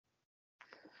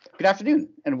Good afternoon,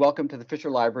 and welcome to the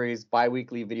Fisher Library's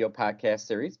bi-weekly video podcast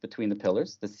series, Between the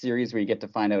Pillars, the series where you get to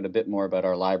find out a bit more about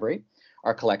our library,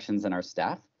 our collections, and our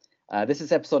staff. This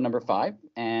is episode number 5,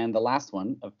 and the last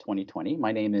one of 2020.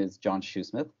 My name is John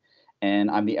Shoesmith, and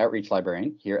I'm the Outreach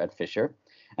Librarian here at Fisher.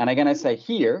 And again, I say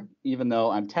here, even though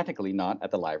I'm technically not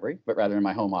at the library, but rather in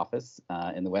my home office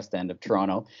in the West End of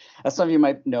Toronto. As some of you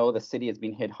might know, the city has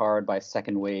been hit hard by a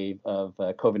second wave of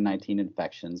COVID-19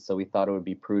 infections, so we thought it would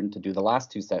be prudent to do the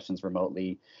last 2 sessions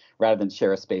remotely rather than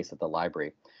share a space at the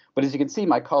library. But as you can see,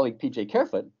 my colleague PJ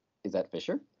Carefoote is at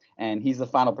Fisher, and he's the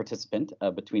final participant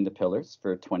Between the Pillars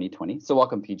for 2020. So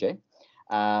welcome, PJ.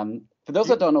 For those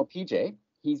that don't know PJ,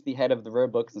 he's the head of the Rare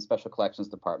Books and Special Collections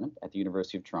Department at the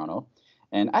University of Toronto.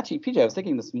 And actually, PJ, I was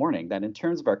thinking this morning that in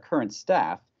terms of our current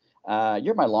staff,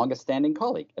 you're my longest standing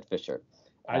colleague at Fisher.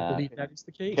 I believe that is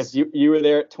the case. Because you were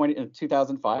there in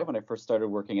 2005 when I first started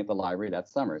working at the library that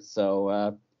summer.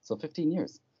 So 15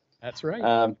 years. That's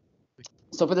right.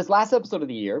 So for this last episode of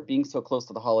the year, being so close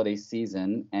to the holiday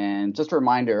season, and just a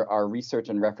reminder, our research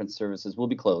and reference services will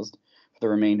be closed for the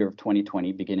remainder of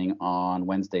 2020, beginning on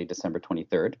Wednesday, December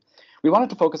 23rd. We wanted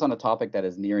to focus on a topic that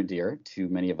is near and dear to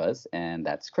many of us, and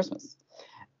that's Christmas.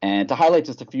 And to highlight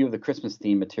just a few of the Christmas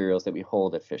themed materials that we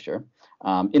hold at Fisher.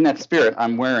 In that spirit,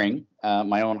 I'm wearing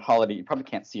my own holiday, you probably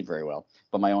can't see it very well,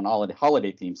 but my own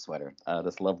holiday themed sweater,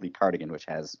 this lovely cardigan, which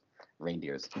has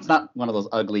reindeers. It's not one of those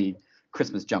ugly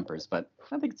Christmas jumpers, but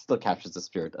I think it still captures the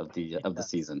spirit of the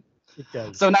season. It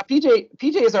does. So now PJ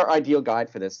is our ideal guide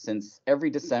for this, since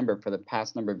every December for the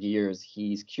past number of years,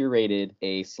 he's curated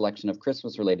a selection of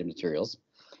Christmas related materials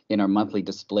in our monthly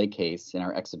display case in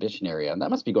our exhibition area. And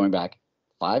that must be going back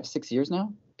 5-6 years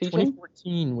now, PJ?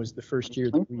 2014 was the first year.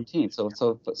 2014.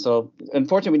 So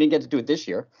unfortunately, we didn't get to do it this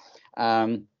year.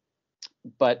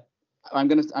 But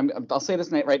I'll say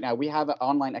this right now. We have an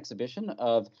online exhibition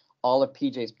of all of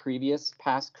PJ's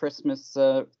past Christmas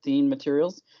themed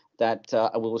materials that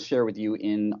I will share with you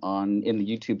in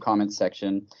the YouTube comments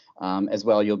section as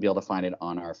well. You'll be able to find it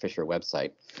on our Fisher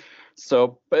website.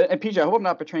 So, and PJ, I hope I'm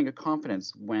not betraying a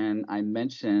confidence when I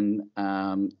mention,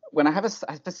 when I have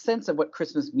a sense of what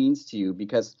Christmas means to you,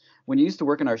 because when you used to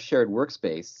work in our shared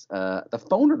workspace, the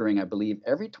phone would ring, I believe,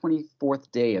 every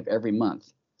 24th day of every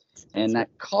month. And that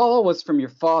call was from your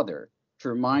father to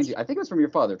remind you, I think it was from your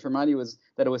father, to remind you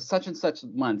that it was such and such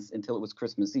months until it was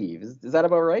Christmas Eve. Is that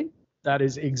about right? That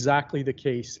is exactly the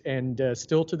case. And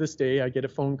still to this day, I get a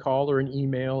phone call or an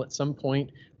email at some point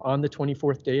on the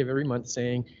 24th day of every month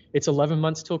saying it's 11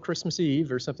 months till Christmas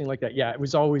Eve or something like that. Yeah, it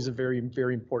was always a very,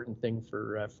 very important thing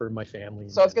for my family.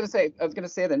 So I was going to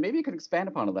say then maybe you could expand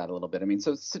upon that a little bit. I mean,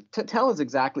 so to tell us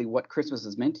exactly what Christmas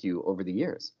has meant to you over the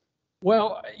years.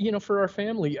 Well, for our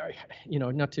family,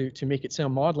 not to make it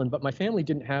sound maudlin, but my family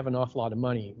didn't have an awful lot of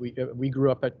money. I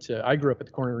grew up at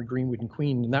the corner of Greenwood and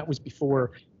Queen, and that was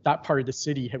before that part of the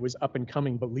city was up and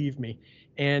coming, believe me.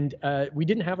 And we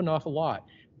didn't have an awful lot.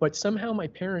 But somehow my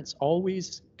parents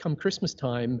always, come Christmas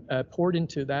time, poured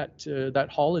into that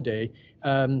holiday.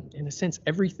 In a sense,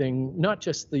 everything, not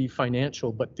just the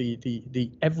financial, but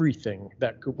the everything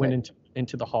that went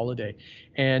into the holiday.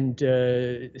 And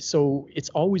so it's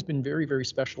always been very, very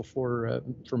special for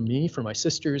me, for my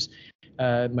sisters.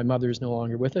 My mother is no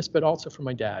longer with us, but also for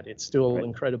my dad. It's still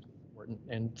incredibly important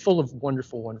and full of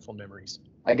wonderful, wonderful memories.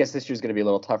 I guess this year's going to be a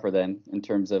little tougher then in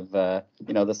terms of the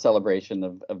celebration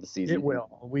of the season. It will.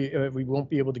 We won't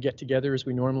be able to get together as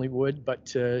we normally would,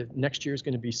 but next year is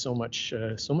going to be so much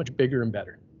bigger and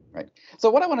better. Right. So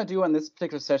what I want to do on this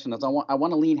particular session is I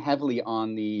want to lean heavily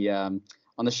on the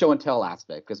show and tell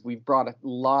aspect, because we've brought a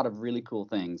lot of really cool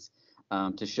things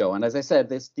to show. And as I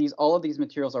said, all of these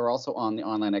materials are also on the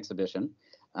online exhibition,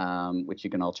 which you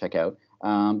can all check out.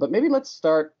 But maybe let's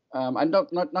start. I'm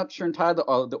not sure entirely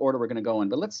the order we're going to go in,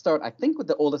 but let's start, I think, with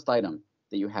the oldest item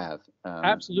that you have.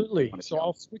 Absolutely. So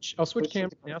I'll switch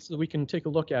cameras now so that we can take a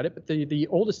look at it. But the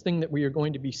oldest thing that we are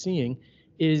going to be seeing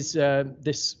is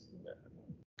this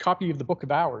copy of the Book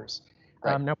of Hours.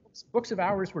 Right. Now, books of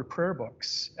hours were prayer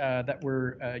books that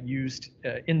were used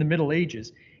in the Middle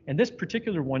Ages. And this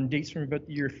particular one dates from about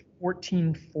the year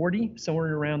 1440,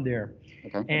 somewhere around there.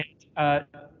 Okay. And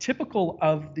typical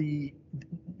of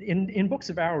in books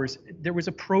of hours, there was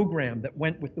a program that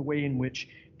went with the way in which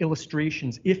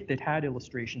illustrations, if it had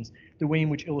illustrations, the way in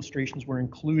which illustrations were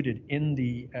included in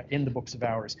the books of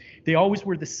hours. They always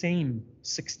were the same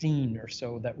 16 or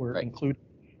so that were included.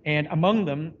 And among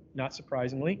them, not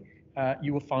surprisingly,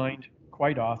 you will find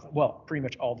quite often, well, pretty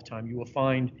much all the time, you will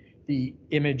find the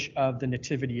image of the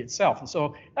Nativity itself. And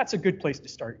so that's a good place to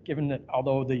start, given that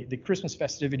although the Christmas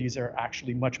festivities are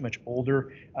actually much, much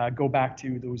older, go back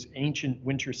to those ancient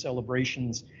winter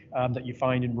celebrations that you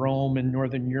find in Rome and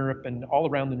Northern Europe and all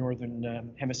around the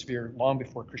Northern Hemisphere long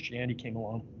before Christianity came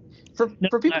along. For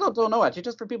people that don't know, actually,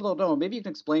 just for people that don't know, maybe you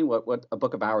can explain what a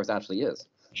Book of Hours actually is.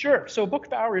 Sure. So Book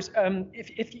of Hours,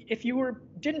 if you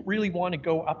didn't really want to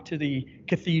go up to the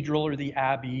cathedral or the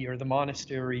abbey or the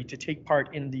monastery to take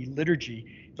part in the liturgy,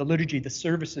 the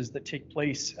services that take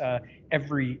place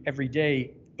every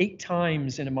day, 8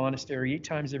 times in a monastery, 8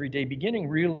 times every day, beginning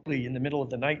really in the middle of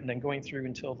the night and then going through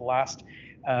until the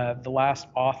last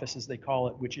office, as they call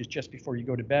it, which is just before you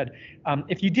go to bed.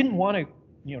 If you didn't want to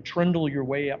trundle your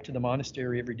way up to the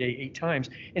monastery every day 8 times.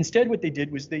 Instead, what they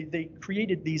did was they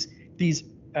created these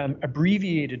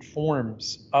abbreviated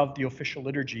forms of the official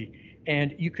liturgy,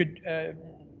 and you could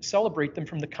celebrate them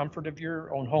from the comfort of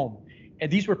your own home.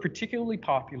 And these were particularly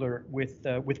popular with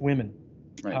women,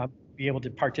 right. Be able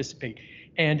to participate.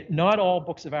 And not all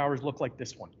Books of Hours look like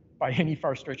this one by any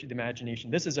far stretch of the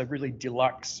imagination. This is a really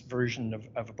deluxe version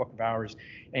of a Book of Hours.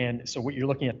 And so what you're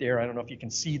looking at there, I don't know if you can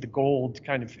see the gold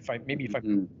kind of, if I page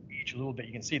a little bit,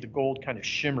 you can see the gold kind of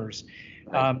shimmers.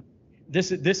 Right.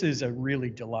 This is a really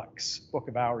deluxe Book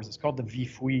of Hours. It's called the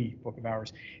Vifui Book of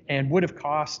Hours, and would have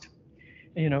cost,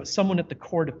 someone at the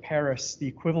court of Paris the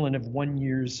equivalent of 1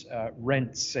 year's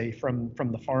rent, say, from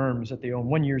the farms that they own,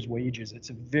 1 year's wages.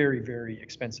 It's a very, very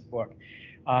expensive book.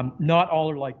 Not all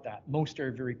are like that. Most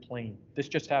are very plain. This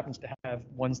just happens to have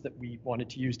ones that we wanted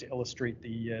to use to illustrate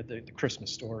the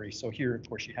Christmas story. So here, of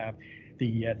course, you have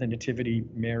the Nativity,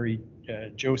 Mary,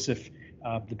 Joseph,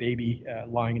 the baby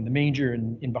lying in the manger,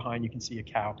 and in behind you can see a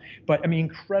cow. But I mean,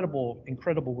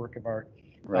 incredible work of art.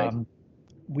 Right.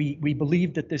 We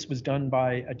believe that this was done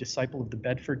by a disciple of the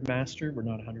Bedford Master. We're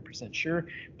not 100% sure,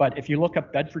 but if you look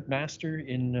up Bedford Master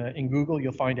in Google,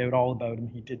 you'll find out all about him.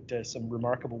 He did some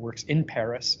remarkable works in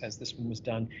Paris, as this one was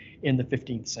done in the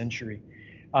 15th century.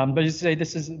 But as I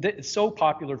say, it's so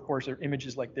popular, of course, are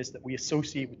images like this that we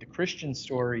associate with the Christian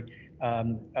story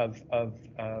of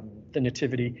the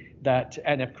Nativity,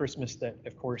 and of Christmas, that,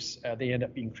 of course, they end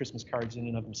up being Christmas cards in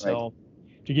and of themselves. Right.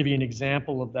 To give you an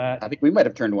example of that, I think we might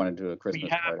have turned one into a Christmas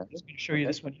card. I'm just going to show you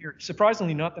this one here.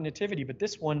 Surprisingly, not the Nativity, but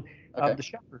this one of the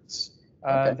shepherds.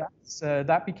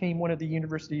 That became one of the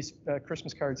university's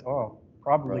Christmas cards.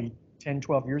 Probably 10,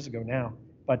 12 years ago now.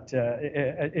 But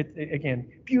again,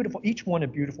 beautiful. Each one a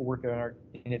beautiful work of art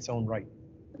in its own right.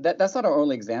 That's not our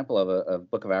only example of a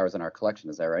Book of Hours in our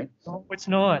collection, is that right? No, it's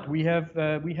not. We have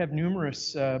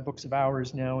numerous Books of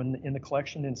Hours now in the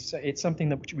collection, and it's something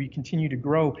that we continue to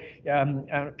grow.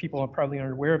 People probably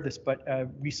aren't aware of this, but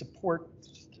we support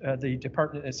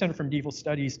the Center for Medieval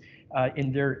Studies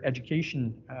in their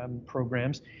education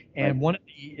programs, and one of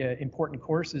the important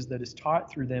courses that is taught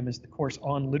through them is the course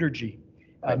on liturgy,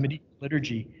 medieval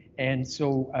liturgy. And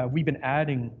so we've been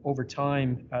adding over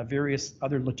time various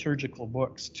other liturgical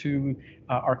books to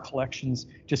our collections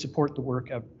to support the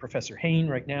work of Professor Hain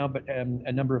right now, but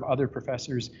a number of other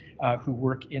professors who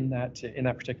work in that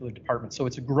particular department. So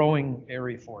it's a growing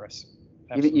area for us.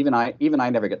 Even I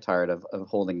never get tired of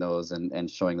holding those and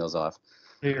showing those off.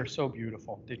 They are so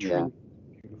beautiful. They truly are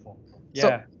beautiful.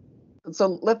 Yeah.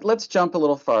 So let's jump a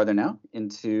little farther now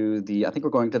into I think we're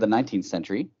going to the 19th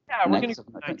century. Yeah, we're going to go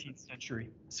to the 19th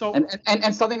century. So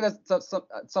and something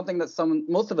that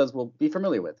most of us will be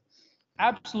familiar with.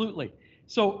 Absolutely.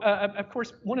 So of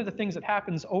course, one of the things that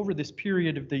happens over this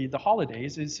period of the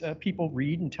holidays is people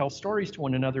read and tell stories to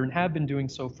one another, and have been doing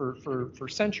so for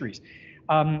centuries.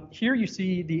 Here you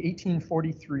see the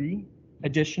 1843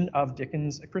 edition of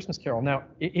Dickens' A Christmas Carol. Now,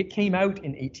 it came out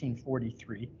in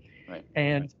 1843. Right.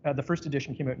 And the first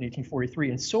edition came out in 1843,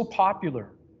 and so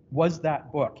popular was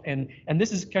that book. And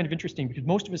this is kind of interesting, because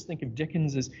most of us think of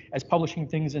Dickens as publishing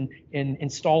things in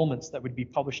installments that would be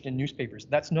published in newspapers.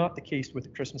 That's not the case with A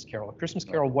Christmas Carol. A Christmas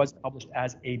Carol was published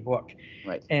as a book,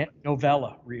 and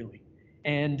novella, really.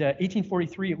 And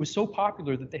 1843, it was so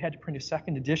popular that they had to print a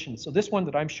second edition. So this one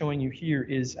that I'm showing you here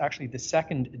is actually the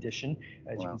second edition,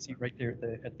 as you can see right there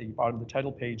at the bottom of the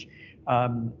title page,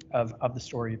 of the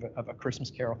story of A Christmas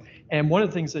Carol. And one of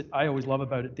the things that I always love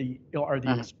about it are the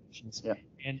illustrations. Yeah.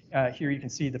 And here you can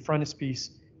see the frontispiece.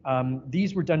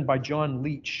 These were done by John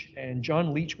Leach, and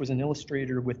John Leach was an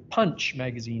illustrator with Punch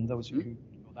magazine, those of you who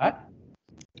know that.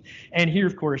 And here,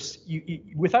 of course,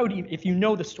 if you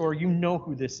know the story, you know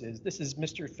who this is. This is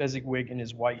Mr. Fezziwig and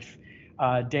his wife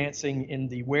dancing in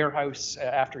the warehouse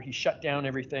after he shut down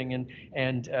everything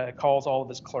and calls all of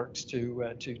his clerks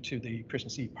to the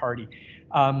Christmas Eve party.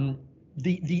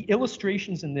 the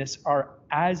illustrations in this are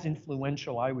as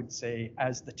influential, I would say,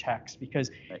 as the text,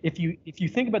 because if you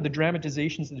think about the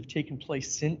dramatizations that have taken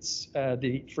place since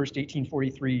the first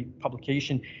 1843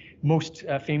 publication, most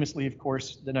famously, of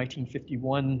course, the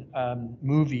 1951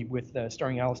 movie with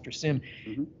starring Alistair Sim,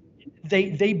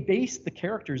 they base the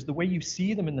characters, the way you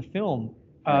see them in the film,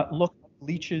 look like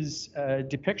Leach's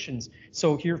depictions.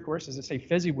 So here, of course, as I say,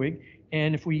 Fezziwig,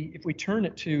 and if we turn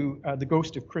it to the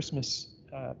Ghost of Christmas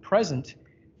Present,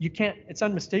 you can't, it's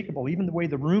unmistakable. Even the way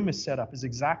the room is set up is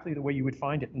exactly the way you would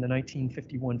find it in the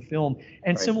 1951 film.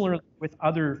 And similarly with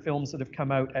other films that have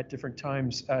come out at different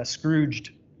times,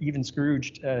 Scrooged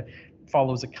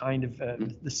follows a kind of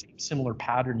the similar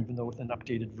pattern, even though with an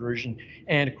updated version.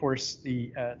 And of course,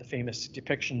 the famous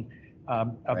depiction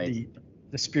of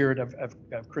the spirit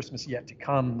of Christmas yet to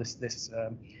come, this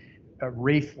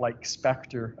wraith-like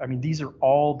specter. I mean, these are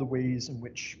all the ways in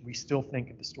which we still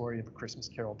think of the story of A Christmas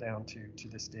Carol down to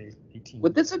this day.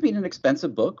 Would this have been an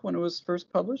expensive book when it was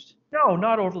first published? No,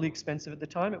 not overly expensive at the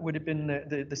time. It would have been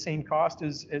the same cost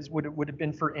as what it would have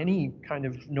been for any kind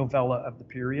of novella of the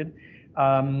period.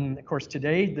 Of course,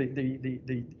 today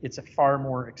it's a far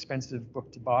more expensive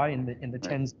book to buy, in the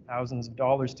tens of thousands of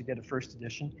dollars to get a first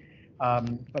edition.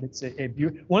 But it's a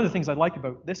one of the things I like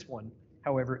about this one,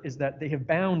 however, is that they have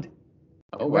bound.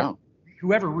 Oh, wow.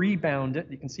 Whoever rebound it,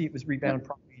 you can see it was rebound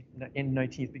probably in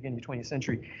 19th, beginning of 20th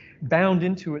century, bound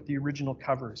into it the original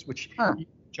covers, which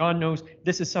John knows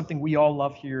this is something we all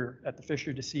love here at the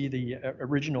Fisher, to see the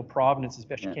original provenance as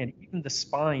best you can. Even the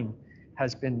spine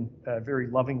has been very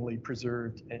lovingly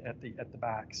preserved at the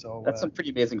back. So that's some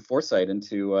pretty amazing foresight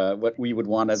into what we would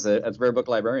want as rare book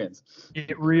librarians.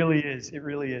 It really is. It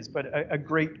really is. But a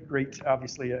great,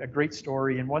 obviously a great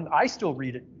story, and one I still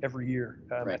read it every year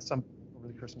at some over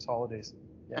the Christmas holidays.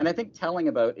 Yeah. And I think telling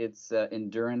about its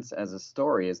endurance as a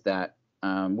story is that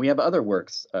we have other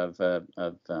works of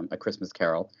A Christmas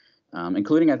Carol,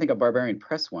 including I think a Barbarian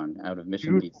Press one out of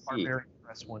Mission, BC. Barbarian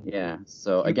Press one. Yeah.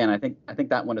 So again, I think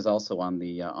that one is also on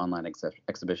the online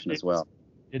exhibition as well.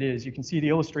 It is. You can see the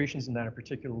illustrations in that are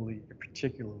particularly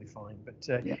fine. But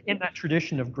in that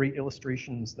tradition of great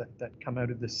illustrations that come out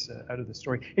of this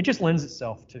story, it just lends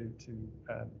itself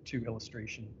to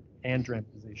illustration and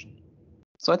dramatization.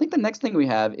 So I think the next thing we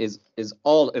have is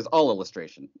all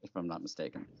illustration, if I'm not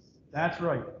mistaken. That's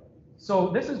right. So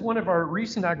this is one of our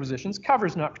recent acquisitions.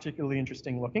 Cover's not particularly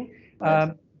interesting looking,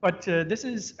 but this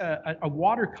is a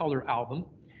watercolor album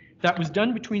that was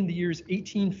done between the years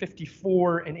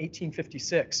 1854 and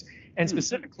 1856, and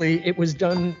specifically it was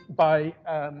done by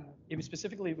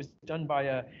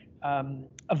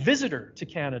a visitor to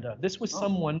Canada. This was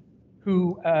someone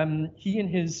who he and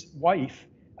his wife.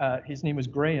 His name was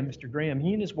Graham, Mr. Graham.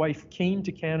 He and his wife came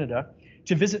to Canada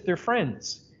to visit their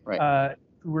friends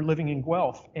who were living in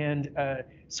Guelph. And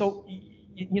so,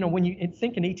 when you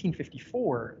think in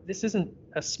 1854, this isn't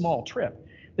a small trip.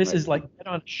 This is like get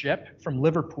on a ship from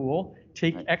Liverpool,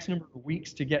 take X number of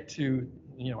weeks to get to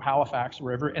Halifax or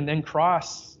wherever, and then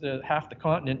cross half the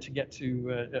continent to get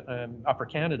to Upper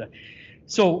Canada.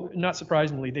 So, not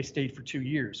surprisingly, they stayed for 2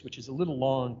 years, which is a little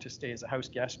long to stay as a house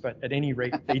guest, but at any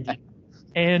rate, they did.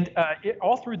 And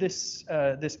all through this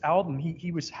album,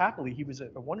 he was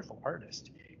a wonderful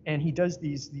artist, and he does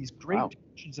these great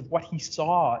depictions of what he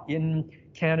saw in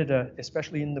Canada,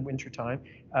 especially in the wintertime,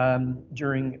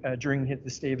 during the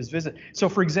stay of his visit. So,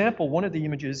 for example, one of the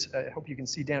images I hope you can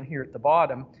see down here at the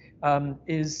bottom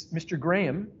is Mr.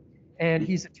 Graham, and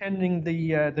he's attending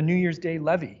the New Year's Day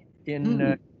levee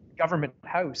in Government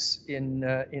House in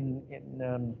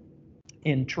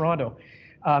Toronto.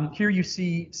 Here you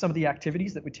see some of the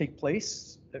activities that would take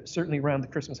place, certainly around the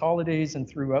Christmas holidays and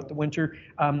throughout the winter.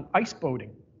 Ice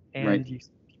boating, and you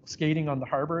see people skating on the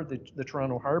harbor, the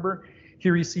Toronto harbor.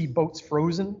 Here you see boats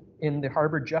frozen in the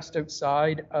harbor just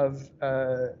outside of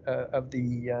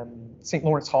the St.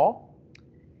 Lawrence Hall.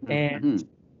 And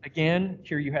again,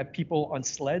 here you have people on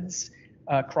sleds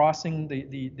crossing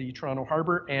the Toronto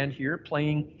harbor, and here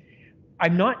playing,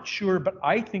 I'm not sure, but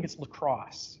I think it's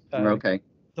lacrosse.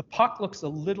 The puck looks a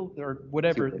little, or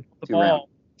whatever, the ball round.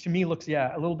 To me looks,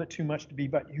 a little bit too much to be,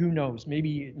 but who knows?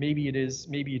 Maybe it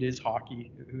is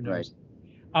hockey. Who knows?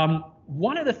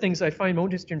 One of the things I find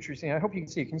most interesting, I hope you can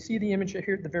see it. Can you see the image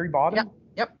here at the very bottom?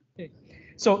 Yep. Okay.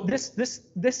 So this,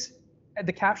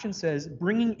 the caption says,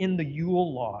 "Bringing in the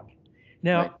Yule log."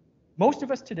 Now, most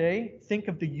of us today think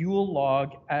of the Yule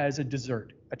log as a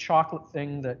dessert, a chocolate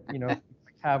thing that you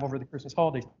have over the Christmas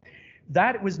holidays.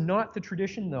 That was not the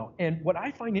tradition, though. And what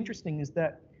I find interesting is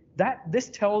that this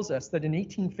tells us that in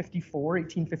 1854,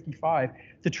 1855,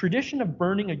 the tradition of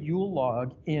burning a Yule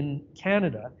log in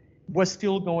Canada was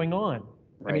still going on.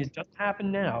 I mean, Right. it doesn't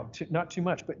happen now, not too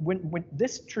much, but when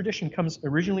this tradition comes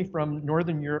originally from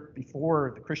Northern Europe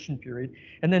before the Christian period,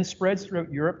 and then spreads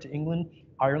throughout Europe to England,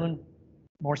 Ireland,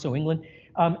 more so England,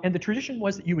 and the tradition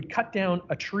was that you would cut down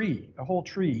a tree, a whole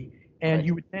tree, and Right.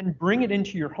 you would then bring it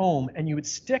into your home, and you would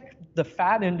stick the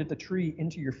fat end of the tree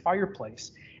into your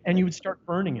fireplace, and you Right. would start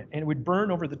burning it, and it would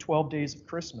burn over the 12 days of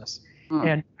Christmas. Huh.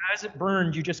 And as it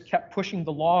burned, you just kept pushing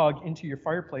the log into your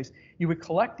fireplace. You would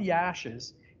collect the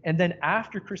ashes, and then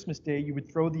after Christmas Day, you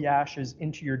would throw the ashes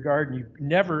into your garden. You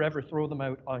never ever throw them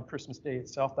out on Christmas Day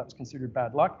itself. That was considered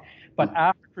bad luck. But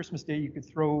after Christmas Day, you could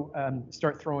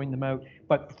start throwing them out.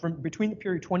 But from between the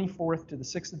period 24th to the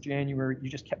 6th of January, you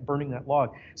just kept burning that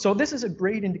log. So this is a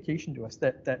great indication to us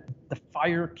that the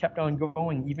fire kept on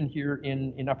going even here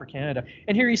in Upper Canada.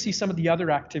 And here you see some of the other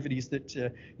activities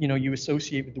that you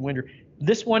associate with the winter.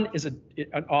 This one is an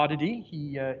oddity.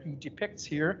 He depicts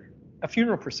here a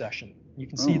funeral procession. You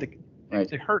can see the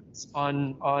hearse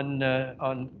on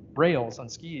rails, on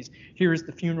skis. Here's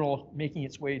the funeral making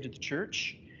its way to the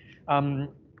church.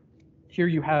 Here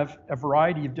you have a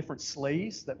variety of different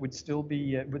sleighs that would still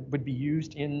be would be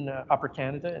used in Upper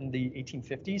Canada in the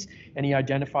 1850s, and he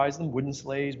identifies them: wooden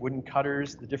sleighs, wooden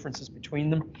cutters, the differences between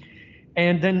them.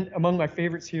 And then among my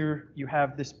favorites here, you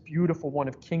have this beautiful one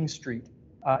of King Street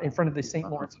in front of the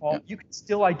St. Lawrence Hall. You can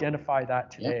still identify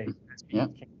that today as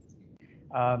being King.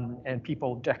 And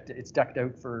people it's decked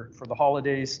out for the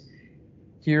holidays.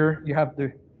 Here you have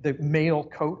the mail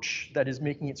coach that is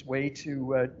making its way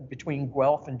to between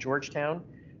Guelph and Georgetown.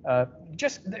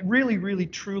 Just really, really,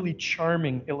 truly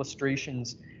charming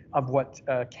illustrations of what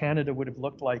Canada would have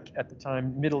looked like at the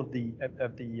time, middle of the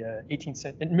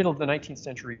 19th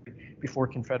century, before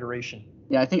Confederation.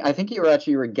 Yeah, I think you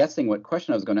were guessing what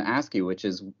question I was going to ask you, which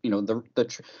is, even though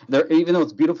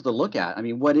it's beautiful to look at, I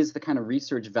mean, what is the kind of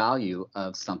research value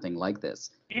of something like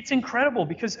this? It's incredible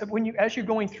because as you're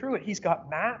going through it, he's got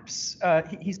maps,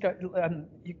 he's got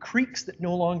creeks that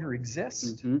no longer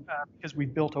exist because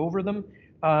we've built over them.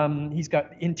 He's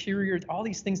got all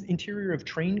these things, interior of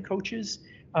train coaches,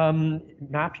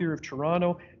 map here of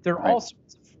Toronto. There are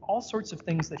all sorts of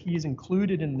things that he has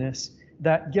included in this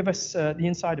that give us the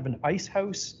inside of an ice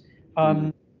house,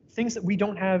 things that we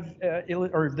don't have,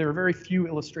 or there are very few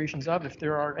illustrations of, if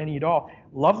there are any at all.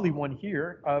 Lovely one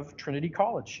here of Trinity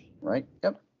College. Right.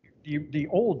 Yep. The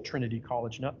old Trinity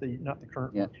College, not the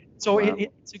current one. So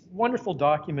it's a wonderful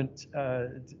document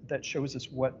that shows us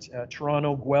what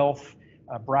Toronto, Guelph,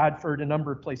 Bradford, a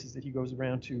number of places that he goes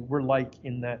around to were like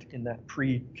in that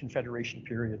pre-Confederation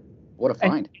period. What a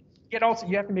find! You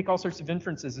have to make all sorts of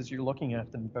inferences as you're looking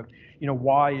at them about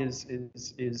why is a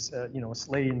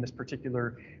sleigh in this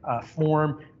particular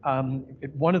form.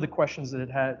 One of the questions that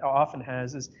it often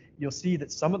has is you'll see that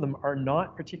some of them are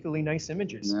not particularly nice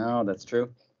images. No, that's true.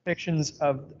 Depictions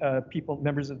of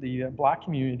members of the Black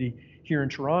community here in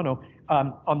Toronto.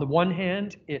 On the one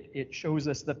hand, it shows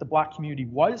us that the Black community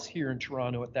was here in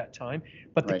Toronto at that time,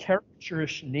 but the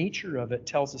caricaturish nature of it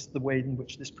tells us the way in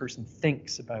which this person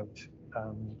thinks about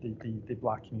the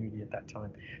Black community at that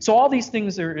time. So all these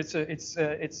things it's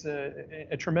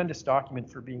a tremendous document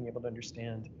for being able to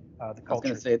understand the culture. I was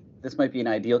going to say this might be an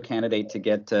ideal candidate to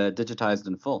get digitized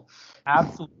in full.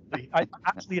 Absolutely.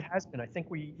 Actually, it has been. I think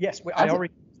I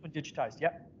already digitized.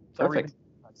 Yep. It's already been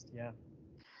digitized. Yeah.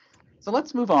 So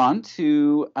let's move on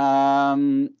to I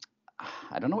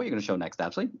don't know what you're going to show next,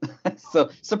 actually. So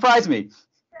surprise me.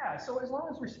 Yeah. So as long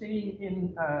as we're staying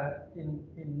in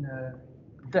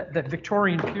that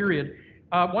Victorian period,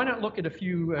 why not look at a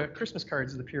few Christmas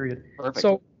cards of the period? Perfect.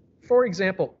 So, for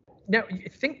example, now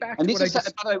think back to what I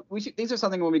just. These are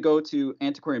something when we go to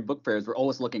antiquarian book fairs, we're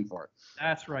always looking for.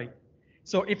 That's right.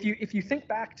 So if you think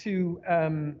back to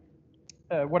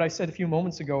what I said a few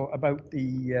moments ago about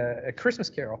the Christmas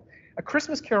Carol, a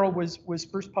Christmas Carol was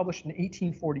first published in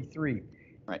 1843.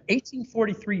 Right.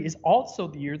 1843 is also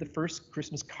the year the first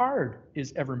Christmas card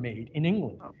is ever made in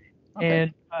England. Oh.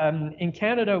 Okay. And in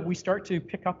Canada, we start to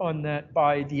pick up on that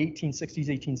by the 1860s,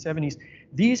 1870s.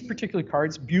 These particular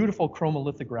cards, beautiful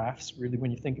chromolithographs, really,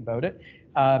 when you think about it,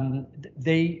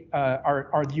 they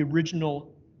are the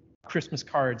original Christmas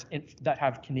cards that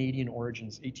have Canadian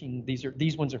origins.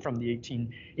 These ones are from the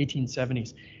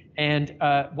 1870s. And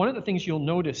one of the things you'll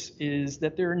notice is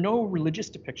that there are no religious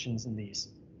depictions in these.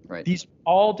 Right. These are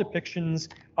all depictions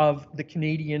of the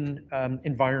Canadian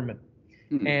environment.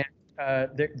 Mm-hmm. And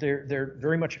they're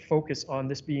very much a focus on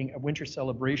this being a winter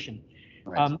celebration.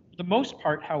 Right. For the most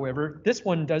part, however, this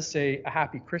one does say a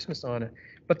Happy Christmas on it,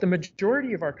 but the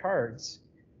majority of our cards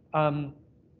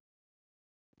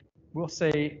will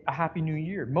say a Happy New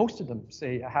Year. Most of them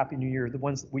say a Happy New Year, the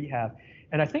ones that we have.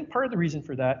 And I think part of the reason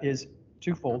for that is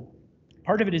twofold.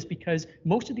 Part of it is because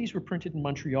most of these were printed in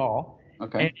Montreal.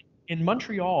 Okay. And in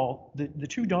Montreal, the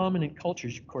two dominant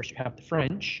cultures, of course, you have the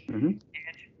French. Mm-hmm.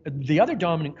 And the other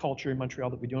dominant culture in Montreal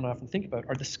that we don't often think about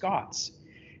are the Scots.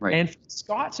 Right. And for the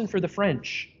Scots and for the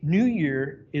French, New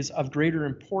Year is of greater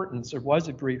importance, or was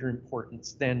of greater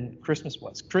importance than Christmas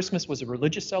was. Christmas was a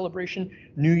religious celebration.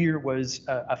 New Year was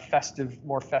a festive,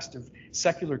 more festive,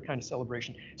 secular kind of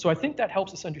celebration. So I think that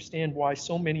helps us understand why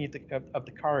so many of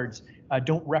the cards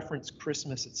don't reference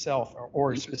Christmas itself,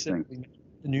 or specifically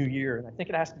the New Year. And I think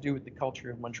it has to do with the culture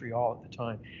of Montreal at the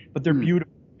time. But they're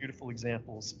beautiful, beautiful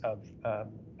examples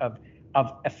of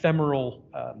ephemeral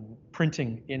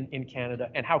printing in Canada,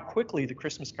 and how quickly the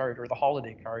Christmas card or the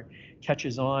holiday card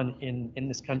catches on in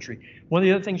this country. One of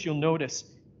the other things you'll notice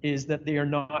is that they are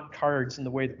not cards in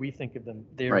the way that we think of them.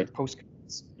 They're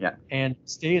postcards. Yeah. And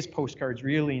stay as postcards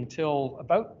really until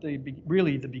about the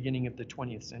beginning of the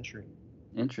 20th century.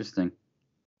 Interesting.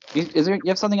 You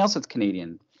have something else that's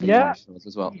Canadian? Yeah.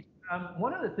 As well.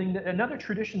 One other thing, another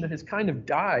tradition that has kind of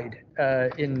died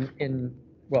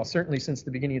well, certainly since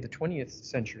the beginning of the 20th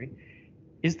century,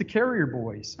 is the carrier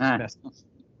boys message.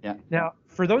 Yeah. Now,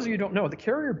 for those of you who don't know, the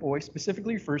carrier boy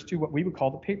specifically refers to what we would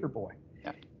call the paper boy.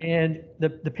 Yeah. And the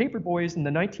paper boys in the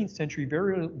 19th century,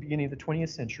 very beginning of the 20th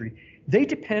century, they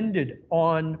depended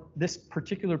on this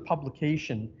particular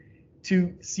publication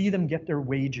to see them get their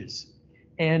wages.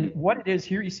 And what it is,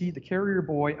 here you see the carrier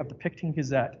boy of the Picton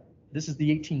Gazette. This is the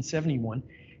 1871.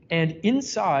 And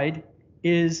inside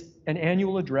is an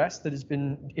annual address that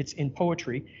it's in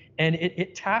poetry, and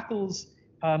it tackles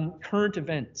current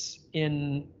events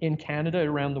in Canada,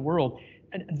 around the world.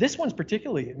 And this one's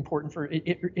particularly important for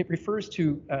it refers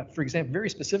to, for example, very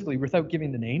specifically, without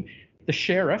giving the name, the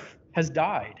sheriff has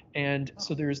died, and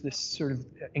so there's this sort of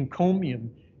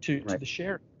encomium to the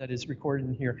sheriff that is recorded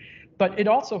in here. But it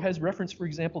also has reference, for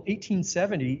example,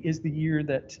 1870 is the year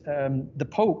that the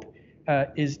Pope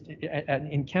is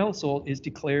in council is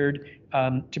declared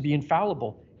to be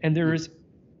infallible, and there is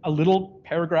a little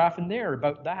paragraph in there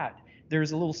about that.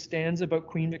 There's a little stanza about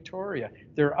Queen Victoria.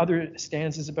 There are other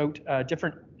stanzas about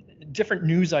different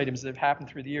news items that have happened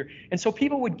through the year. And so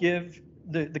people would give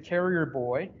the carrier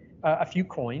boy a few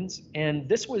coins, and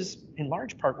this was in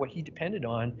large part what he depended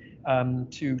on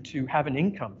to have an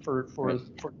income for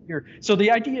the year. So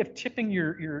the idea of tipping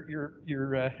your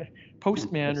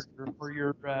postman or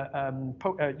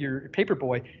your paper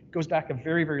boy goes back a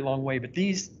very, very long way. But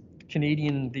these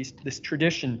Canadian, this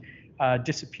tradition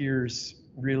disappears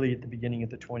really at the beginning of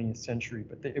the 20th century.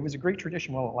 But it was a great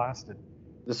tradition while it lasted.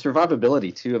 The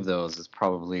survivability too of those is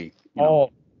probably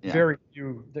very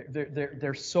few.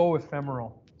 They're so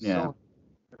ephemeral. Yeah. So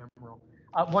ephemeral.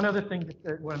 One other thing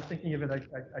that when I'm thinking of it,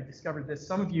 I discovered this.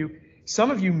 Some of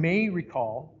you may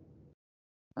recall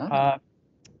when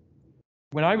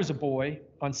I was a boy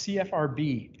on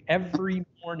CFRB every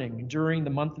morning during the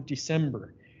month of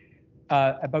December.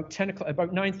 About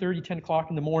 9:30, 10 o'clock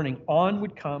in the morning, on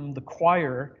would come the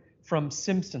choir from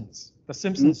Simpsons, the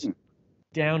Simpsons,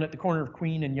 down at the corner of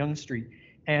Queen and Yonge Street,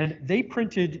 and they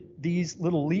printed these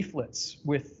little leaflets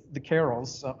with the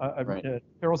carols,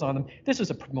 carols on them. This was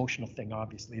a promotional thing,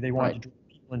 obviously. They wanted to draw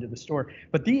people into the store,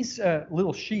 but these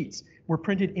little sheets were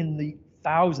printed in the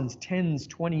thousands, 10s,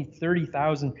 20,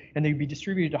 30,000, and they'd be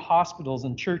distributed to hospitals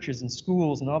and churches and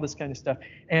schools and all this kind of stuff.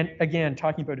 And again,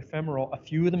 talking about ephemeral, a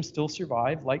few of them still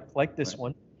survive, like this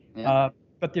one. Yeah.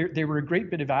 But they were a great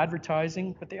bit of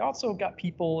advertising, but they also got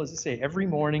people, as I say, every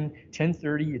morning,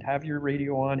 10:30, you'd have your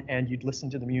radio on and you'd listen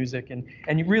to the music, and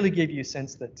it really gave you a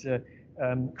sense that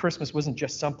Christmas wasn't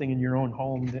just something in your own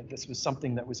home, that this was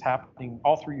something that was happening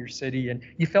all through your city, and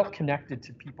you felt connected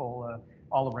to people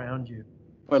all around you.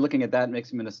 Well, looking at that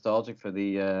makes me nostalgic for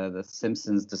the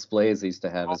Simpsons displays they used to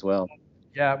have as well.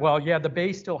 Yeah, well, yeah, the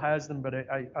Bay still has them, but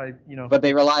I But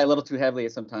they rely a little too heavily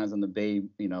sometimes on the Bay,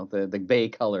 the Bay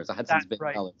colors, the Hudson's Bay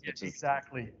colors. Which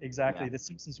exactly. Yeah. The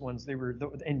Simpsons ones,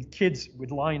 and kids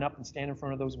would line up and stand in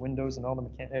front of those windows, and all the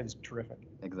it was terrific.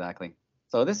 Exactly.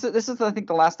 So this is I think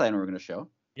the last item we're going to show.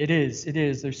 It is.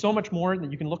 There's so much more that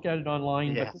you can look at it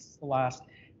online, but this is the last.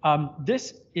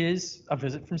 This is a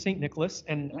visit from St. Nicholas,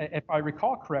 and if I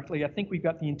recall correctly, I think we've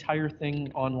got the entire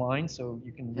thing online, so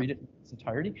you can read it in its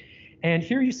entirety. And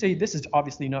here you say this is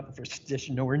obviously not the first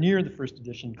edition, nowhere near the first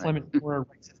edition. Clement Moore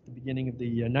writes at the beginning of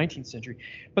the 19th century.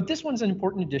 But this one's an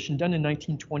important edition, done in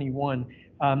 1921.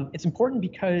 It's important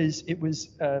because it was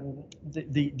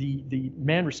the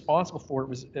man responsible for it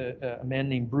was a man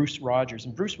named Bruce Rogers,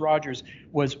 and Bruce Rogers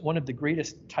was one of the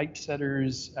greatest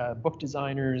typesetters, book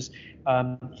designers.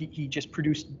 He just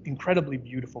produced incredibly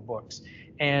beautiful books,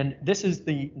 and this is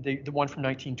the one from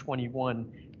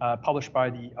 1921, published by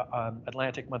the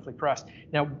Atlantic Monthly Press.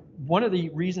 Now, one of the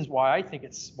reasons why I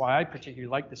particularly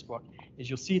like this book is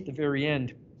you'll see at the very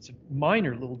end. It's a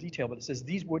minor little detail, but it says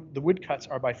the woodcuts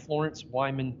are by Florence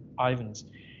Wyman Ivins.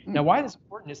 Now, why that's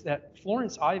important is that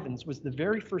Florence Ivins was the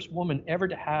very first woman ever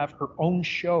to have her own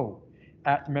show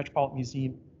at the Metropolitan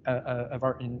Museum of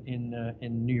Art in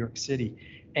New York City,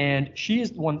 and she is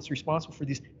the one that's responsible for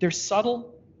these. They're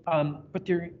subtle, but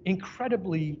they're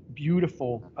incredibly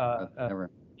beautiful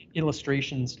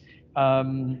illustrations.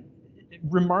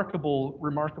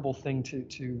 Remarkable thing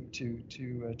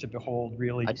to behold,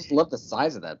 really. I just love the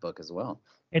size of that book as well.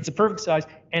 It's a perfect size,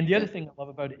 and the other thing I love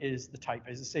about it is the type.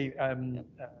 As I say,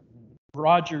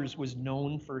 Rogers was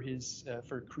known for his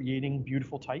for creating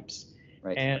beautiful types,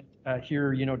 right. And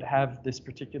here, to have this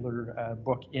particular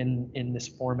book in this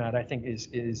format, I think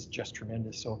is just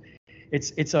tremendous. So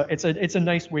it's a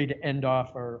nice way to end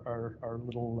off our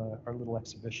little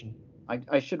exhibition.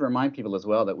 I should remind people as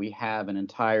well that we have an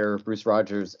entire Bruce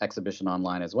Rogers exhibition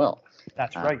online as well.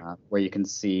 That's right. Where you can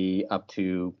see up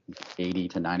to 80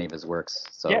 to 90 of his works.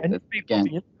 So yeah, and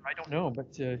again, I don't know, but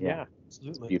yeah,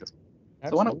 absolutely. It's beautiful.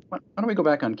 Absolutely. So why don't we go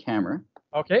back on camera?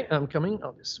 Okay, I'm coming.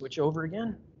 I'll just switch over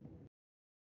again.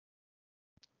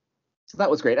 So that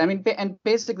was great. I mean, and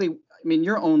basically, I mean,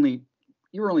 you were only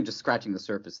just scratching the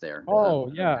surface there.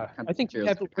 Oh yeah, I think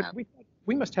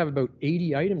we must have about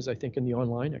 80 items, I think, in the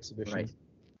online exhibition. Right.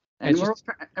 And we're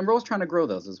always trying to grow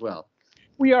those as well.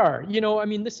 We are. I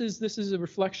mean, this is a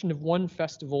reflection of one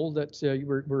festival that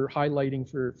we're highlighting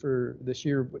for this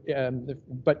year.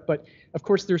 But of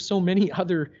course, there's so many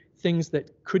other things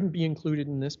that couldn't be included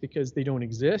in this because they don't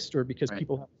exist or because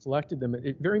people haven't collected them.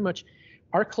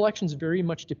 Our collections very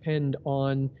much depend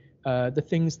on the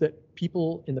things that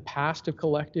people in the past have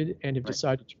collected and have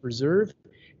decided to preserve,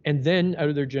 and then out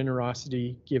of their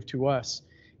generosity give to us.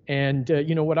 And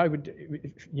what I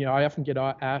would, I often get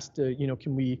asked,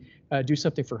 can we do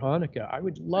something for Hanukkah? I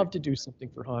would love to do something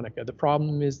for Hanukkah. The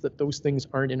problem is that those things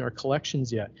aren't in our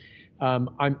collections yet.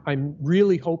 I'm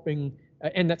really hoping,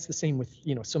 and that's the same with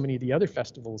so many of the other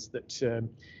festivals that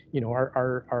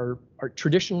are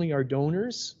traditionally our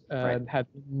donors have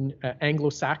been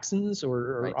Anglo-Saxons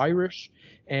or Irish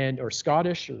or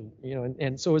Scottish,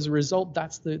 and so as a result,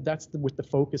 that's with the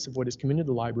focus of what has come into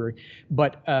the library.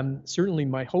 But certainly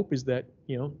my hope is that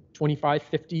 25,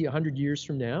 50, 100 years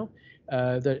from now,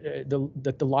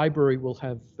 that the library will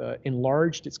have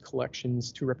enlarged its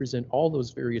collections to represent all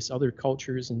those various other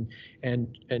cultures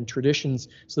and traditions,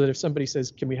 so that if somebody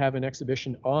says, can we have an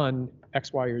exhibition on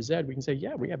X, Y, or Z, we can say,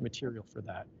 yeah, we have material for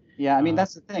that. Yeah, I mean,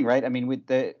 that's the thing, right? I mean,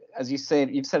 as you've said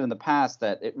in the past,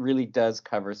 that it really does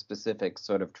cover specific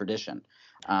sort of tradition.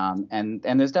 And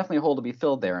there's definitely a hole to be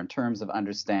filled there in terms of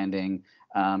understanding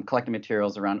collecting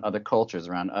materials around other cultures,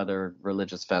 around other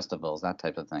religious festivals, that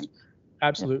type of thing.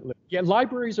 Absolutely. Yeah,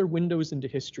 libraries are windows into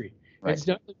history. Right.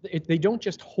 They don't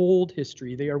just hold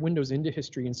history, they are windows into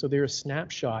history. And so they're a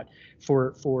snapshot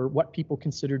for what people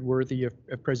considered worthy of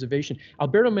preservation.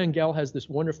 Alberto Mangel has this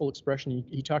wonderful expression.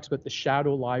 He talks about the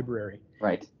shadow library.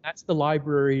 Right. That's the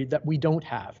library that we don't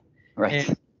have. Right.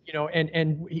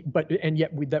 And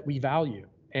yet that we value.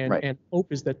 And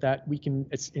hope is that we can,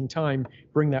 in time,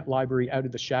 bring that library out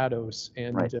of the shadows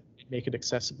and make it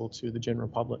accessible to the general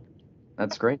public.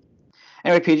 That's great.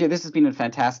 Anyway, PJ, this has been a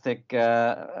fantastic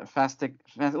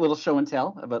little show and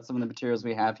tell about some of the materials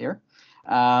we have here.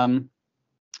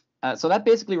 So that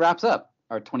basically wraps up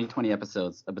our 2020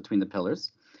 episodes of Between the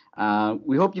Pillars.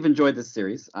 We hope you've enjoyed this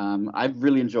series. I've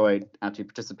really enjoyed actually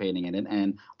participating in it,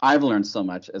 and I've learned so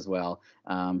much as well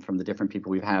from the different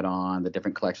people we've had on, the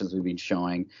different collections we've been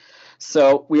showing.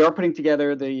 So we are putting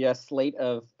together the slate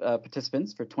of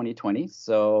participants for 2020.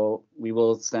 So we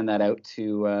will send that out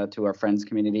to our friends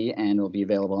community, and it will be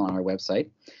available on our website.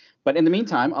 But in the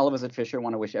meantime, all of us at Fisher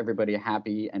want to wish everybody a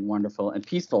happy and wonderful and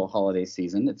peaceful holiday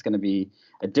season. It's going to be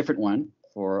a different one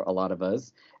for a lot of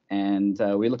us. And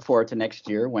we look forward to next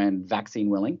year when, vaccine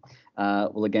willing,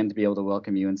 we'll again to be able to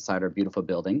welcome you inside our beautiful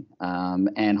building.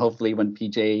 And hopefully when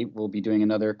PJ will be doing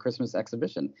another Christmas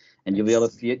exhibition, and you'll be able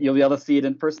to see it. You'll be able to see it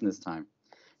in person this time.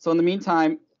 So in the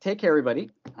meantime, take care, everybody.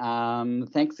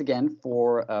 Thanks again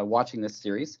for watching this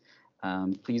series.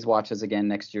 Please watch us again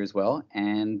next year as well,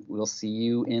 and we'll see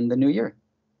you in the new year.